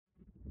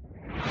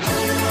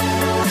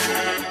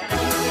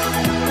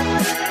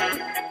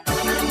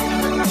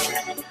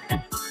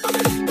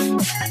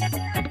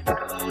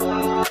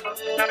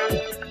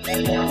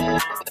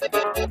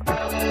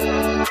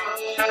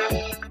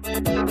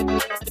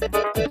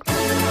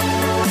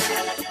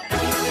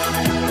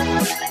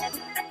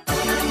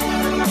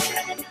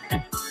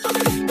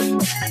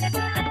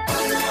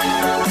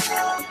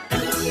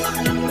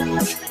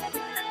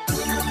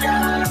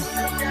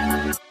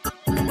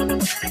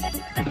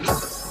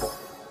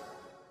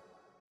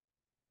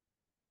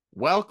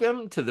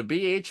Welcome to the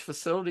BH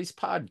Facilities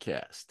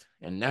Podcast.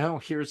 And now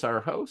here's our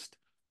host,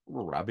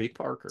 Robbie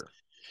Parker.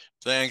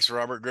 Thanks,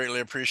 Robert.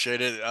 Greatly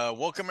appreciate it.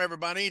 Welcome,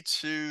 everybody,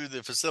 to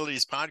the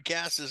Facilities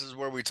Podcast. This is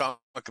where we talk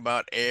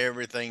about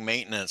everything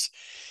maintenance.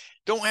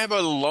 Don't have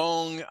a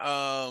long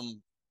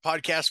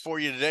podcast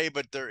for you today,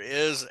 but there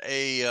is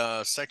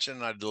a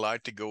section I'd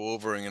like to go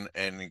over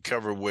and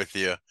cover with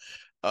you.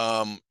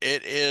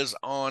 It is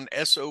on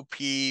SOP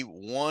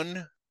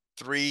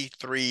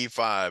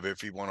 1335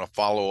 if you want to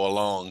follow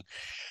along.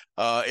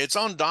 It's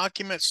on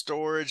document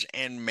storage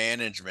and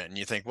management. And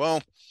you think,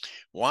 well,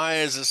 why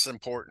is this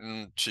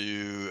important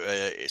to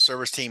a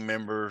service team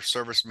member,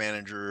 service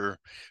manager?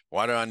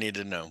 Why do I need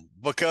to know?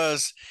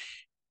 Because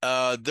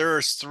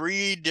there's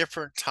three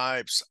different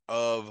types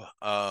of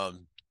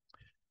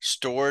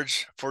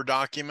storage for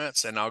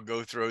documents, and I'll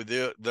go through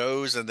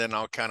those, and then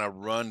I'll kind of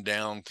run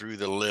down through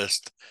the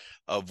list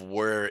of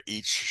where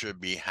each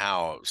should be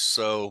housed.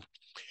 So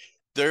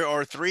there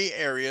are three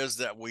areas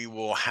that we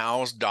will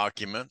house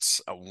documents.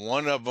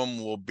 One of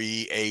them will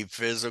be a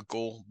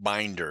physical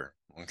binder.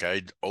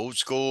 Okay, old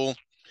school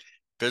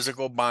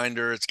physical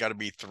binder. It's got to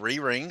be 3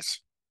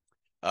 rings.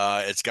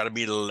 It's got to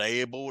be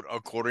labeled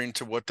according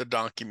to what the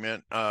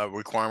document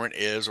requirement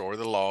is or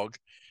the log.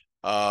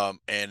 And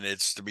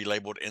it's to be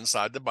labeled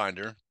inside the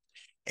binder.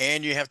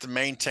 And you have to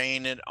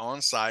maintain it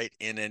on site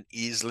in an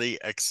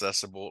easily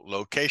accessible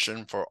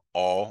location for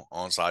all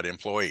on-site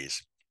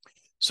employees.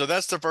 So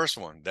that's the first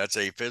one. That's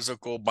a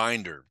physical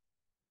binder.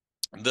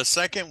 The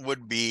second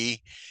would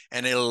be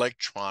an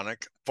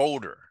electronic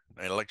folder.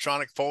 An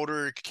electronic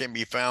folder can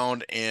be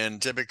found in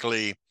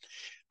typically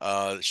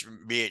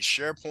be it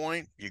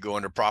SharePoint. You go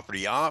under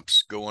property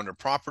ops, go under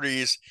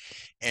properties,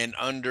 and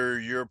under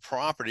your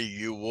property,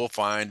 you will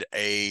find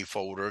a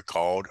folder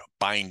called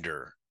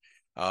binder.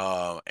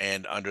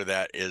 And under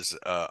that is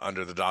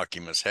under the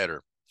documents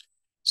header.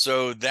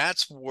 So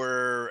that's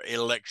where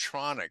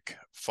electronic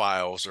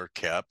files are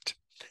kept.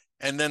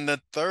 And then the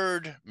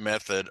third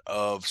method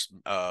of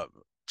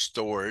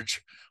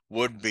storage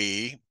would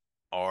be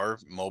our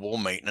mobile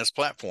maintenance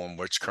platform,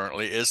 which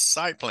currently is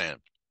SitePlan.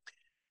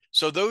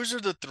 So those are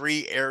the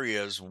three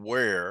areas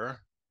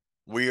where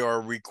we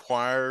are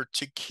required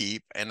to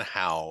keep and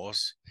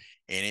house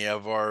any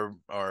of our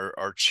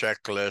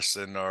checklists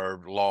and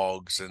our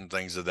logs and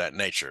things of that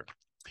nature.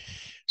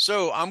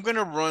 So I'm going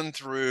to run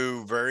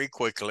through very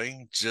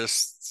quickly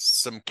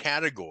just some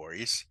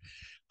categories.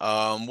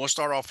 We'll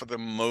start off with the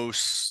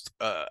most,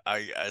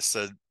 I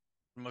said,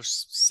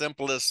 most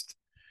simplest,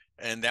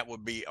 and that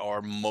would be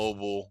our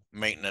mobile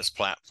maintenance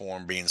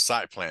platform being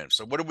SitePlan.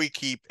 So what do we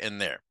keep in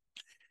there?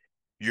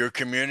 Your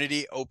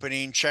community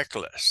opening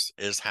checklist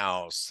is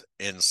housed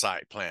in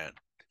SitePlan.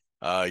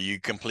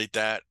 You complete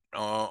that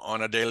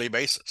on a daily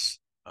basis.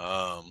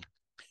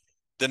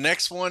 The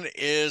next one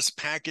is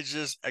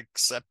packages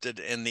accepted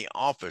in the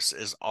office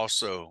is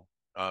also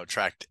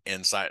tracked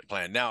in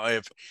SitePlan. Now,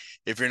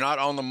 if you're not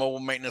on the mobile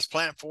maintenance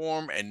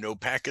platform and no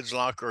package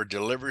locker or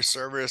delivery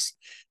service,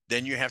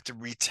 then you have to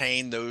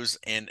retain those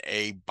in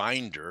a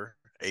binder,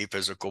 a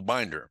physical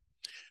binder.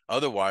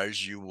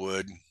 Otherwise, you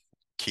would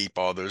keep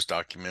all those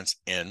documents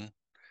in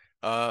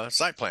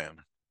SitePlan.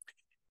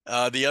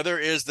 The other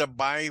is the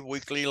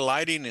bi-weekly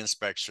lighting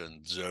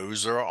inspections.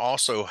 Those are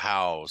also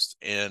housed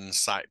in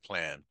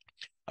SitePlan.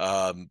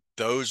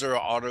 Those are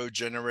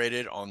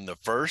auto-generated on the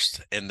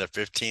 1st and the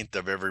 15th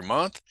of every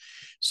month.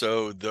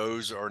 So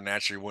those are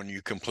naturally, when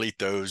you complete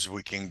those,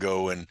 we can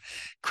go and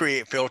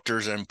create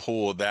filters and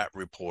pull that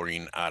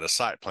reporting out of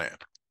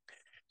SitePlan.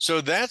 So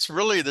that's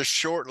really the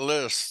short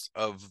list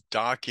of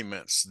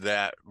documents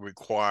that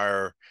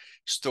require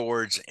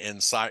storage in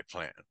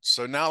SitePlan.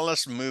 So now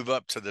let's move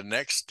up to the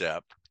next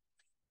step,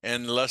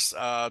 and let's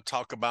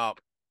talk about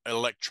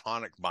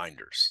electronic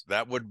binders.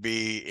 That would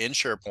be in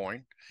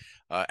SharePoint,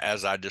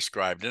 as I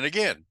described. And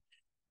again,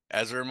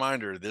 as a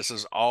reminder, this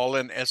is all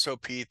in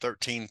SOP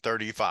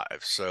 1335.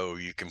 So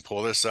you can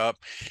pull this up.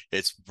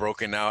 It's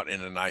broken out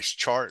in a nice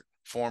chart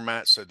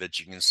format so that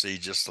you can see,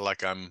 just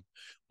like I'm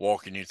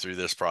walking you through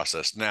this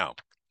process now.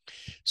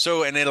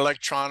 So an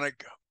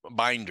electronic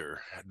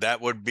binder,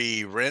 that would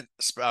be rent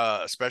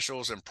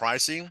specials and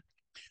pricing.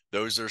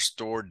 Those are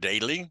stored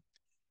daily.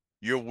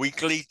 Your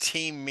weekly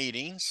team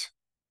meetings,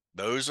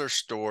 those are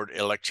stored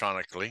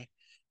electronically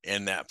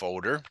in that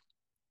folder.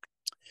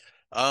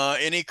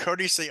 Any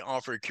courtesy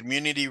offer,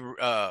 community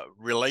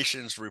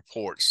relations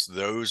reports,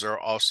 those are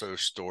also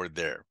stored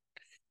there.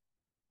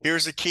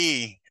 Here's a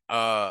key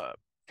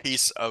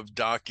piece of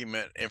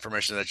document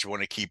information that you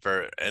want to keep,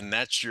 and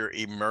that's your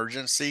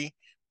emergency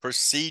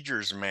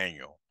procedures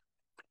manual.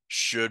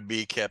 Should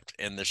be kept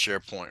in the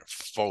SharePoint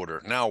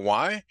folder. Now,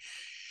 why?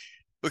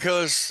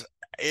 Because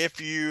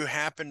if you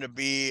happen to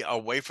be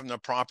away from the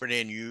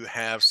property and you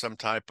have some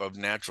type of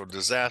natural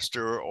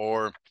disaster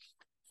or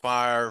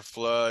fire,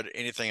 flood,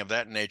 anything of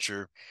that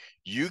nature,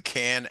 you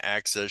can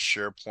access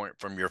SharePoint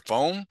from your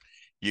phone.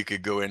 You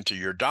could go into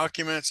your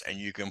documents and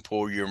you can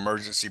pull your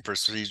emergency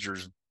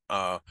procedures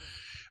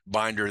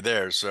binder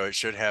there. So it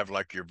should have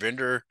like your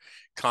vendor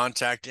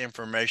contact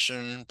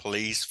information,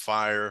 police,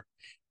 fire,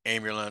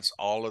 ambulance,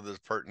 all of the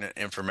pertinent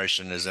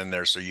information is in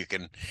there so you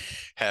can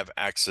have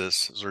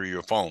access through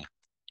your phone.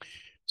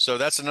 So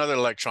that's another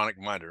electronic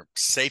reminder.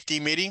 Safety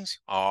meetings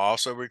are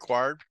also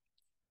required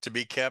to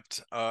be kept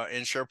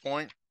in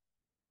SharePoint.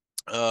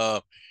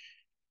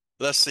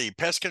 Let's see,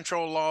 pest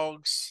control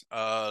logs,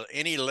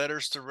 any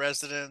letters to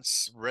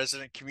residents,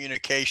 resident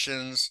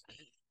communications,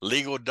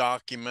 legal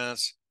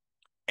documents,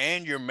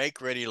 and your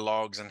make ready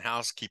logs and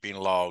housekeeping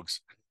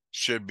logs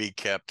should be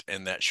kept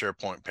in that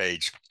SharePoint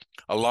page,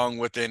 along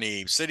with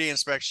any city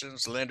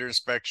inspections, lender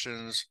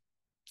inspections,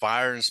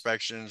 fire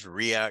inspections,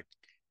 REACT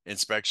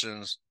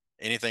inspections,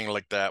 anything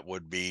like that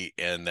would be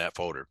in that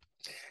folder.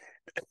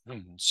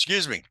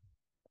 Excuse me.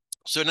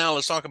 So now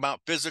let's talk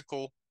about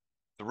physical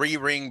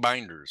 3-ring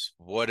binders.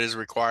 What is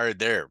required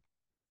there?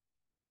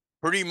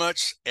 Pretty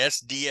much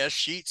SDS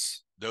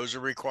sheets. Those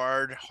are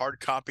required. Hard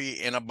copy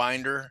in a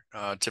binder,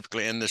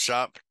 typically in the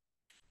shop.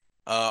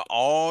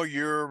 All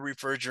your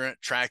refrigerant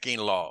tracking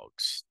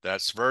logs.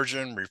 That's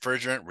virgin,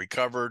 refrigerant,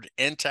 recovered,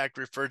 intact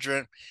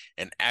refrigerant,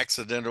 and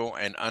accidental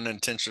and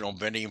unintentional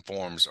venting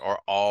forms are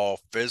all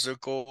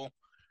physical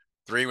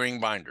 3-ring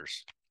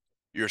binders.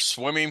 Your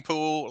swimming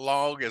pool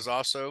log is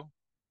also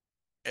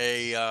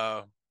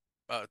a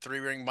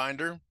 3-ring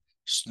binder.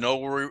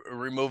 Snow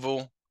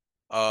removal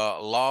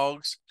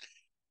logs.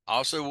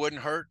 Also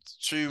wouldn't hurt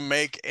to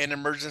make an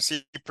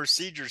emergency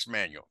procedures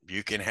manual.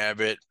 You can have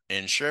it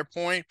in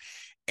SharePoint,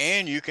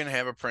 and you can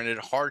have a printed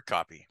hard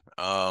copy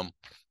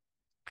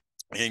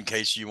in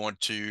case you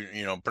want to,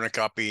 print a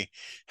copy,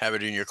 have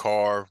it in your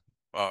car,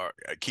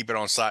 keep it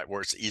on site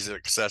where it's easily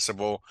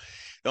accessible.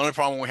 The only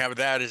problem we have with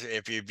that is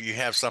if you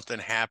have something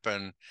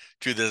happen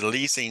to the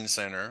leasing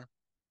center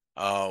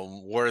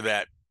where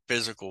that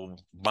physical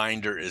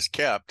binder is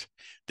kept,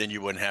 then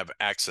you wouldn't have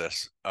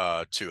access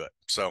to it.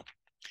 So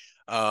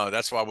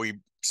that's why we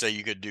say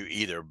you could do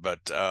either, but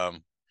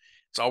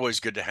it's always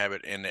good to have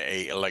it in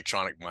a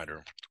electronic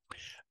binder.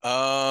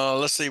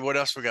 Let's see what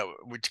else we got.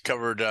 We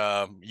covered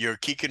your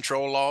key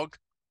control log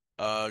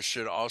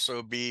should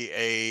also be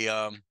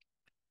a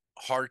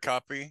hard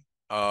copy.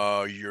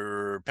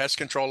 Your pest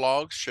control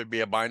logs should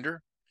be a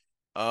binder.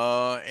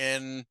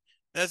 And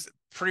that's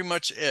pretty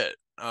much it.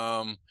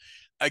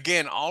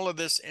 Again, all of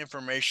this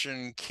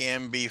information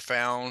can be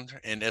found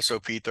in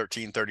SOP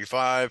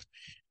 1335.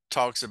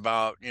 Talks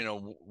about,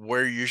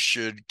 where you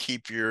should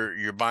keep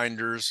your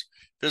binders,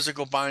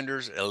 physical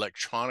binders,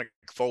 electronic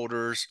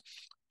folders,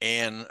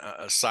 and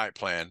a site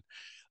plan.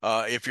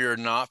 If you're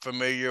not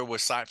familiar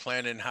with site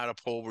plan and how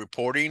to pull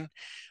reporting,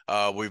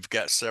 we've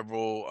got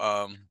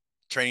several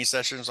training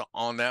sessions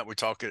on that. We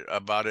talk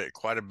about it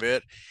quite a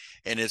bit,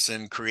 and it's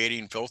in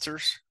creating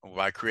filters.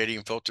 By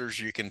creating filters,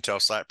 you can tell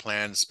site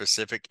plan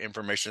specific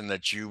information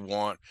that you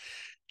want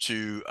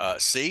to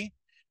see.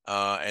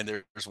 And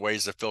there's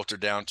ways to filter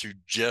down to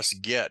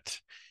just get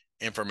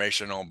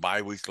information on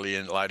biweekly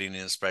and lighting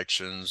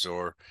inspections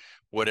or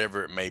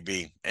whatever it may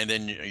be. And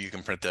then you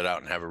can print that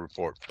out and have a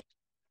report.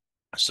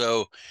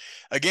 So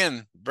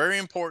again, very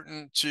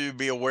important to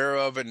be aware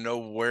of and know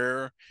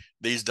where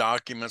these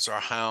documents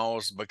are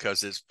housed,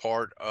 because it's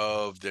part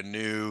of the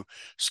new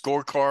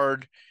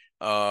scorecard,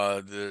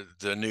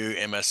 the new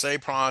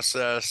MSA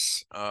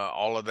process,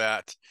 all of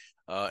that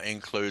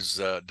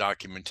includes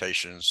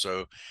documentation.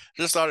 So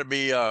just thought it'd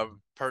be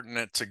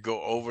pertinent to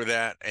go over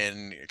that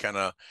and kind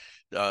of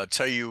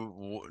tell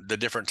you the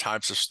different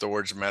types of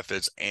storage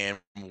methods and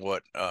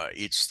what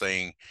each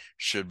thing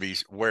should be,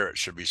 where it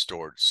should be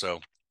stored. So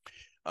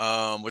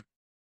with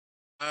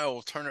I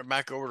will turn it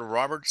back over to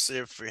Robert to see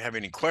if we have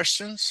any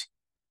questions.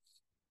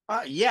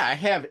 Yeah, I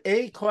have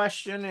a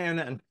question and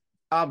an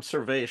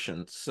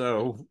observation.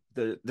 So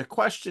the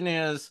question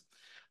is,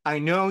 I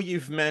know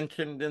you've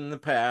mentioned in the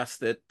past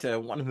that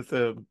one of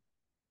the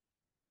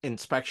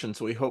inspections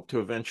we hope to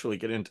eventually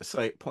get into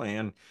site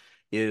plan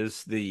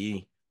is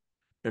the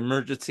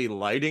emergency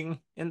lighting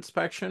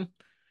inspection.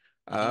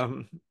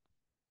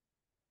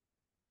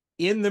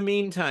 In the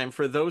meantime,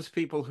 for those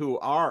people who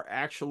are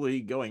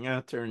actually going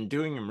out there and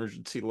doing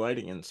emergency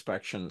lighting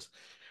inspections,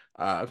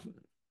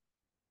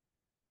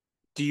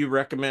 do you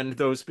recommend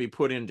those be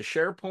put into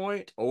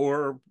SharePoint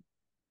or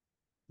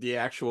the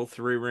actual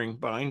 3-ring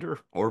binder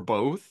or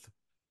both?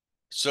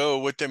 So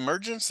with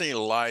emergency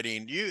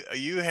lighting,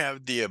 you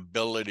have the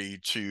ability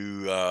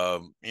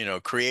to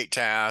create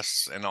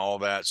tasks and all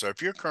that. So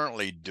if you're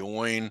currently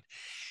doing,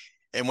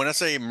 and when I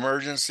say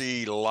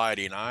emergency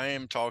lighting, I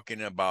am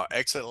talking about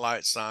exit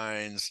light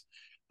signs,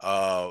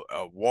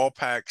 wall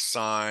pack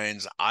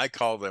signs. I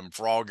call them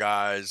frog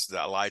eyes,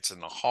 the lights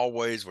in the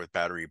hallways with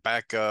battery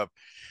backup.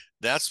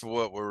 That's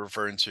what we're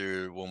referring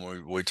to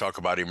when we talk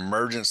about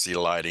emergency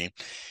lighting.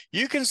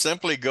 You can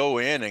simply go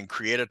in and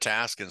create a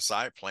task in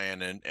site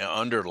plan and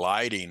under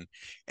lighting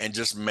and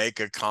just make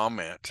a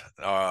comment.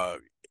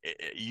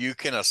 You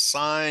can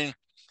assign,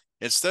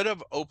 instead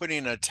of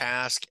opening a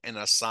task and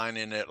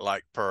assigning it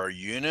like per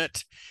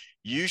unit,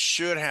 you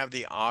should have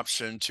the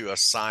option to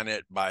assign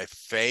it by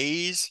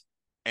phase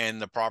and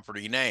the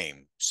property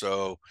name.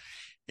 So,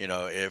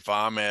 if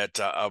I'm at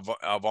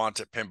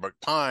Avant at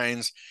Pembroke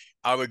Pines,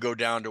 I would go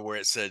down to where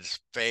it says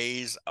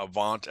phase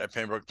Avant at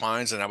Pembroke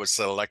Pines, and I would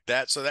select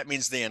that. So that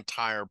means the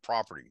entire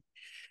property.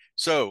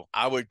 So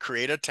I would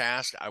create a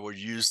task. I would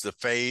use the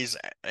phase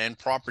and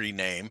property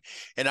name,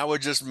 and I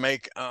would just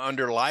make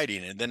under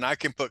lighting, and then I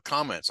can put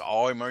comments.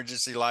 All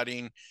emergency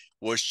lighting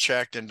was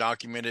checked and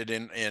documented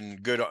in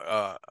good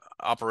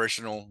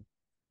operational,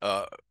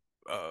 uh,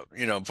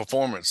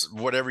 performance,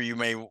 whatever you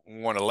may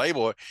want to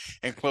label it,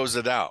 and close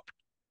it out.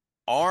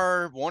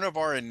 One of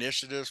our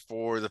initiatives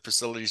for the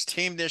facilities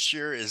team this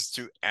year is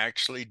to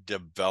actually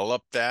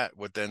develop that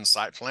within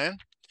site plan.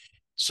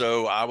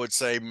 So I would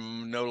say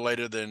no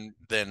later than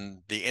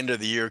the end of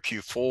the year,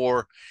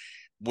 Q4,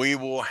 we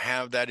will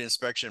have that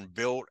inspection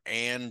built.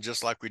 And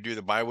just like we do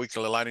the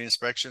biweekly lighting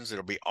inspections,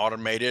 it'll be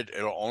automated.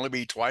 It'll only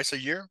be twice a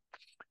year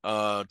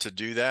to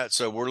do that.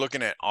 So we're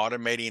looking at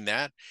automating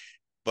that.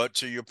 But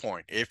to your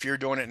point, if you're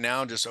doing it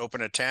now, just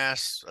open a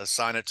task,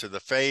 assign it to the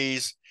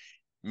phase,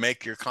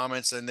 make your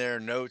comments in there,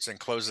 notes, and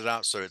close it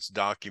out so it's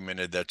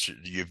documented that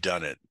you've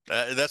done it.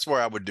 That's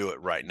where I would do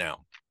it right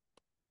now.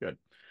 Good.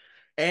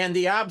 And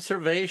the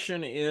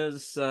observation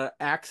is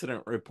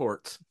accident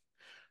reports.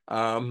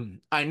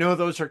 I know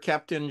those are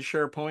kept in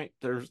SharePoint.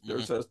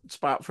 There's a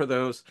spot for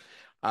those.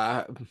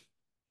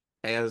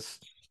 As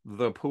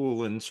the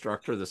pool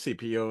instructor, the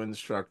CPO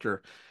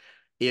instructor,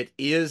 it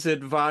is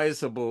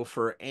advisable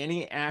for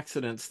any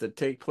accidents that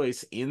take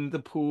place in the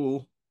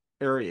pool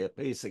area,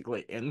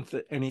 basically, and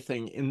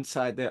anything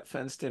inside that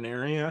fenced-in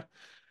area,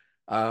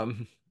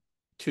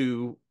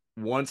 to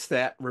once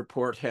that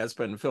report has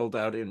been filled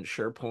out in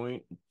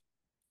SharePoint,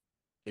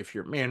 if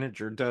your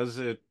manager does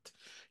it,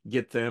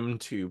 get them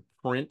to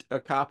print a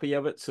copy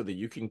of it so that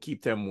you can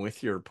keep them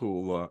with your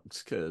pool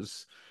logs,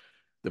 because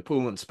the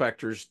pool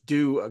inspectors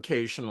do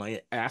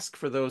occasionally ask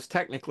for those.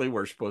 Technically,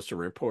 we're supposed to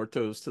report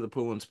those to the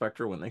pool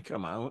inspector when they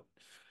come out.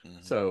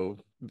 So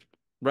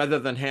rather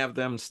than have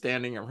them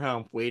standing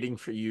around waiting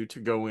for you to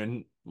go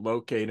in,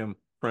 locate them,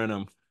 print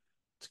them,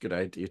 it's a good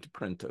idea to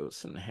print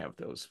those and have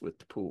those with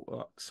the pool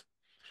logs.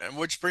 And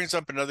which brings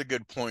up another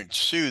good point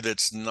too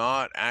that's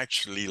not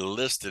actually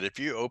listed. If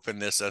you open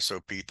this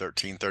SOP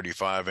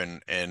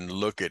 1335 and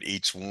look at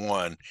each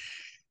one,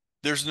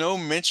 there's no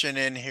mention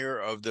in here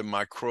of the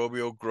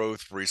microbial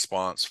growth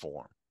response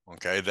form.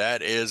 Okay,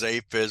 that is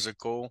a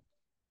physical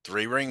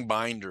 3-ring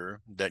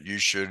binder that you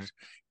should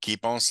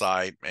keep on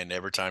site, and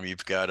every time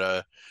you've got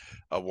a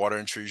water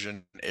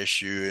intrusion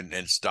issue and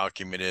it's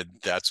documented,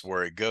 that's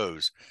where it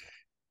goes.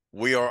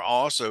 We are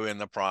also in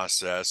the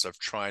process of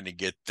trying to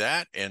get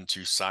that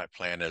into site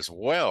plan as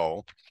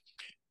well.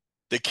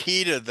 The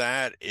key to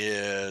that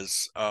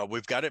is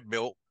we've got it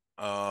built.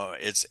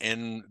 It's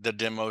in the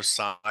demo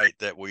site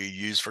that we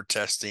use for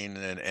testing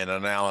and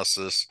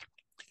analysis.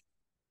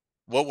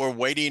 What we're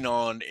waiting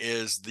on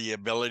is the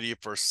ability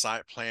for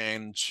site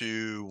plan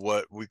to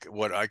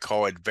what I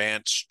call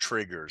advanced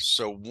triggers.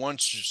 So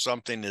once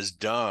something is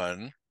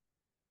done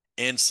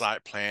in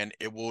site plan,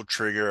 it will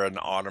trigger an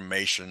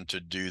automation to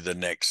do the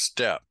next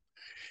step.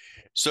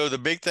 So the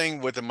big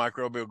thing with the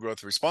microbial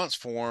growth response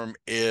form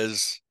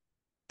is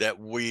that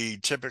we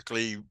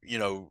typically,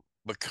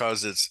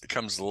 because it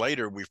comes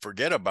later, we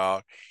forget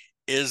about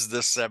is the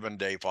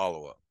 7-day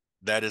follow-up.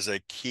 That is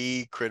a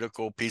key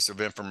critical piece of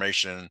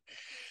information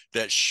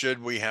that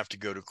should we have to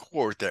go to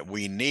court that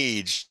we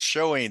need,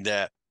 showing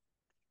that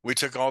we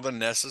took all the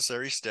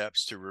necessary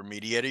steps to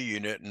remediate a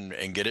unit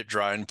and get it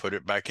dry and put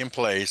it back in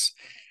place.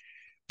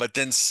 But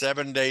then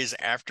 7 days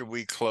after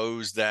we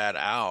close that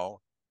out,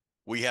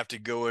 we have to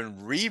go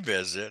and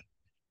revisit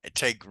and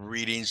take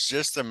readings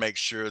just to make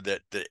sure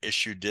that the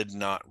issue did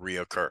not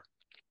reoccur.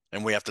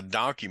 And we have to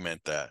document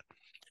that.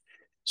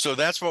 So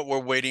that's what we're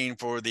waiting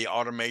for. The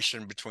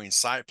automation between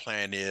site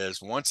plan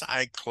is once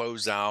I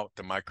close out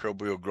the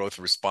microbial growth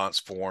response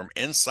form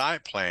in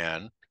site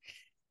plan,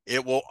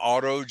 it will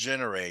auto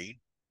generate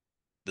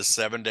the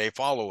 7-day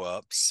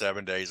follow-up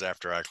 7 days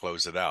after I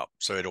close it out.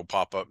 So it'll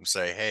pop up and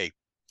say, hey,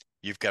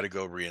 you've got to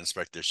go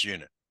reinspect this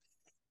unit.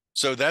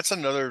 So that's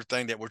another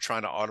thing that we're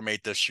trying to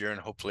automate this year, and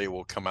hopefully it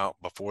will come out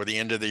before the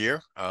end of the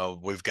year.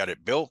 We've got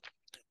it built.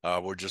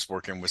 We're just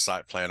working with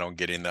site plan on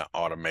getting that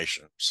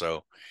automation.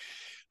 So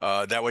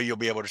that way you'll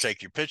be able to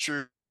take your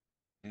picture,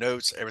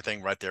 notes,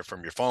 everything right there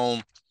from your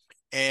phone,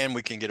 and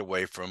we can get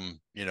away from,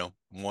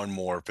 one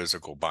more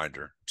physical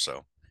binder.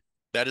 So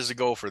that is the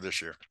goal for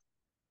this year.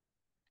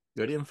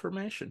 Good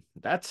information.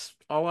 That's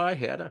all I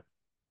had.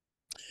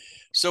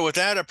 So with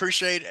that, I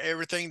appreciate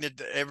everything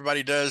that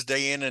everybody does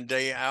day in and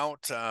day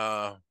out.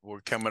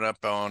 We're coming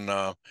up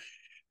on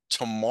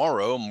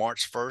tomorrow,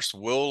 March 1st,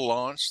 we'll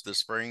launch the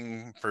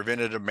spring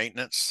preventative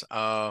maintenance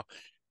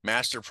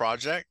master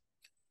project.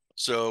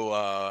 So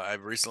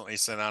I've recently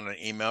sent out an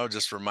email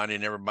just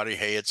reminding everybody,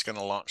 hey, it's going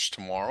to launch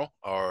tomorrow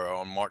or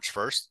on March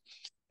 1st.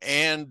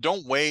 And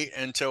don't wait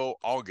until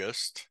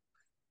August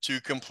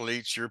to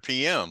complete your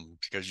PM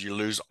because you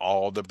lose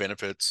all the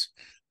benefits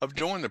of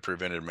doing the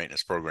preventative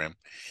maintenance program.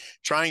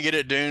 Try and get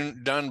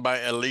it done by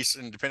at least,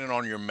 and depending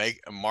on your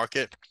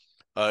market,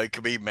 it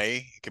could be May,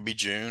 it could be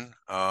June,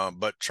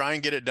 but try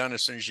and get it done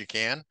as soon as you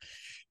can.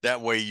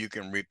 That way you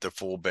can reap the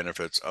full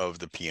benefits of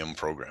the PM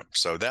program.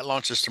 So that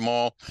launches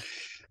tomorrow.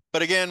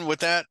 But again, with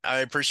that, I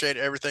appreciate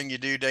everything you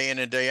do day in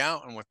and day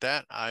out. And with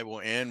that, I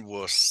will end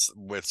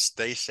with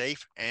stay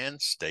safe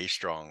and stay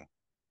strong.